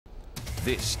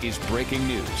This is breaking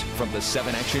news from the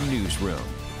 7 Action Newsroom.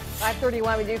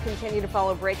 5:31, we do continue to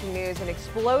follow breaking news. An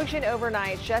explosion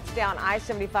overnight shuts down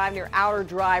I-75 near Outer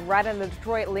Drive, right on the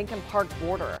Detroit-Lincoln Park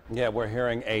border. Yeah, we're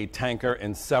hearing a tanker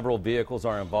and several vehicles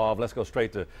are involved. Let's go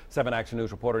straight to 7 Action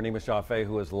News reporter Nima Shafee,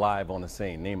 who is live on the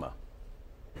scene. Nima.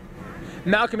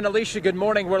 Malcolm and Alicia, good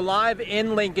morning. We're live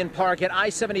in Lincoln Park at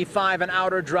I-75 and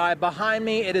Outer Drive. Behind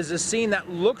me, it is a scene that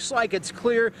looks like it's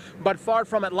clear, but far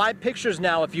from it. Live pictures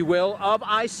now, if you will, of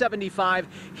I-75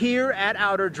 here at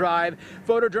Outer Drive.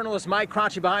 Photojournalist Mike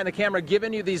Crotchy behind the camera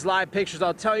giving you these live pictures.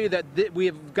 I'll tell you that we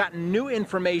have gotten new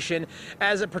information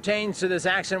as it pertains to this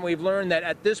accident. We've learned that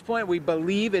at this point, we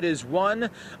believe it is one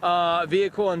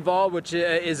vehicle involved, which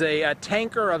is a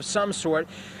tanker of some sort.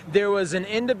 There was an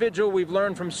individual, we've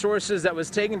learned from sources, that was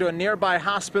taken to a nearby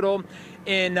hospital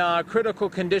in critical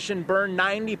condition, burned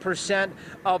 90%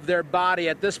 of their body.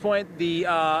 At this point,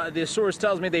 the source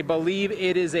tells me they believe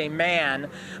it is a man.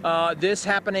 This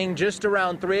happening just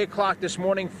around 3 o'clock this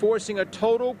morning, forcing a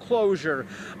total closure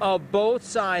of both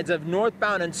sides of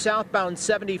northbound and southbound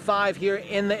 75 here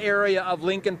in the area of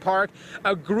Lincoln Park.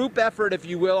 A group effort, if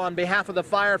you will, on behalf of the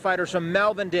firefighters from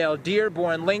Melvindale,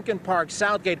 Dearborn, Lincoln Park,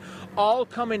 Southgate, all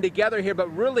coming together here,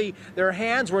 but really their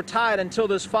hands were tied until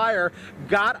this fire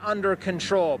got under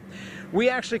control. We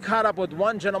actually caught up with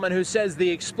one gentleman who says the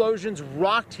explosions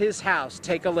rocked his house.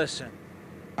 Take a listen.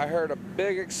 I heard a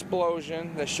big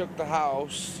explosion that shook the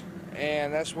house,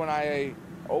 and that's when I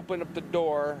opened up the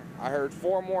door. I heard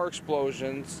 4 more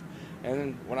explosions,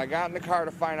 and when I got in the car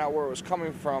to find out where it was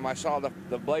coming from, I saw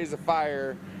the blaze of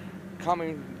fire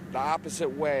coming the opposite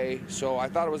way, so I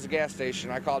thought it was a gas station.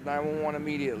 I called 911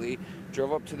 immediately,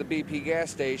 drove up to the BP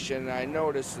gas station, and I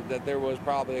noticed that there was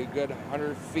probably a good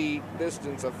 100 feet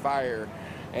distance of fire,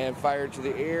 and fire to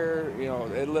the air, you know,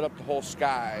 it lit up the whole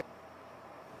sky.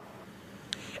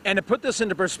 And to put this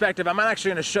into perspective, I'm actually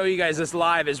going to show you guys this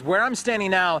live. Is where I'm standing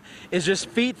now is just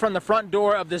feet from the front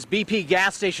door of this BP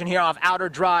gas station here off Outer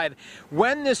Drive.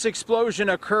 When this explosion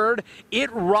occurred,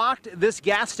 it rocked this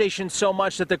gas station so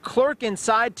much that the clerk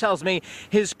inside tells me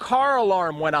his car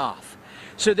alarm went off.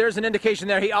 So there's an indication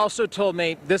there. He also told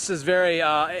me, this is very,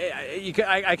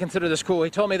 I consider this cool. He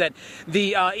told me that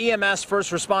the EMS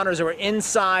first responders that were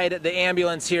inside the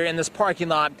ambulance here in this parking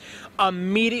lot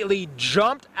immediately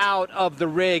jumped out of the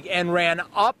rig and ran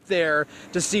up there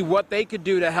to see what they could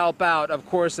do to help out. Of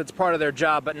course, it's part of their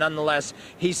job, but nonetheless,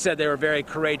 he said they were very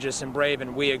courageous and brave,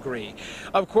 and we agree.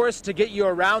 Of course, to get you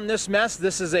around this mess,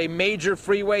 this is a major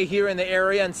freeway here in the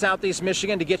area in southeast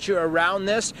Michigan. To get you around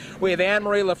this, we have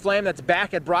Anne-Marie LaFlamme that's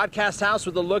back at Broadcast House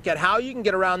with a look at how you can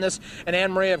get around this. And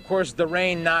Anne-Marie, of course, the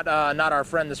rain not our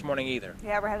friend this morning either.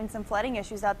 Yeah, we're having some flooding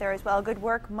issues out there as well. Good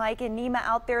work, Mike and Nima,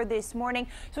 out there this morning.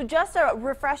 So just a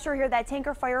refresher here, that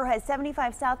tanker fire has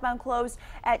 75 southbound closed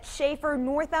at Schaefer,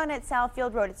 northbound at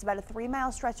Southfield Road. It's about a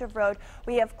 3-mile stretch of road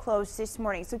we have closed this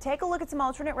morning. So take a look at some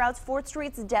alternate routes. 4th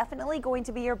Street's definitely going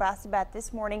to be your best bet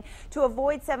this morning to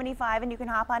avoid 75, and you can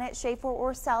hop on at Schaefer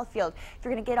or Southfield. If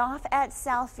you're going to get off at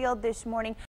Southfield this morning,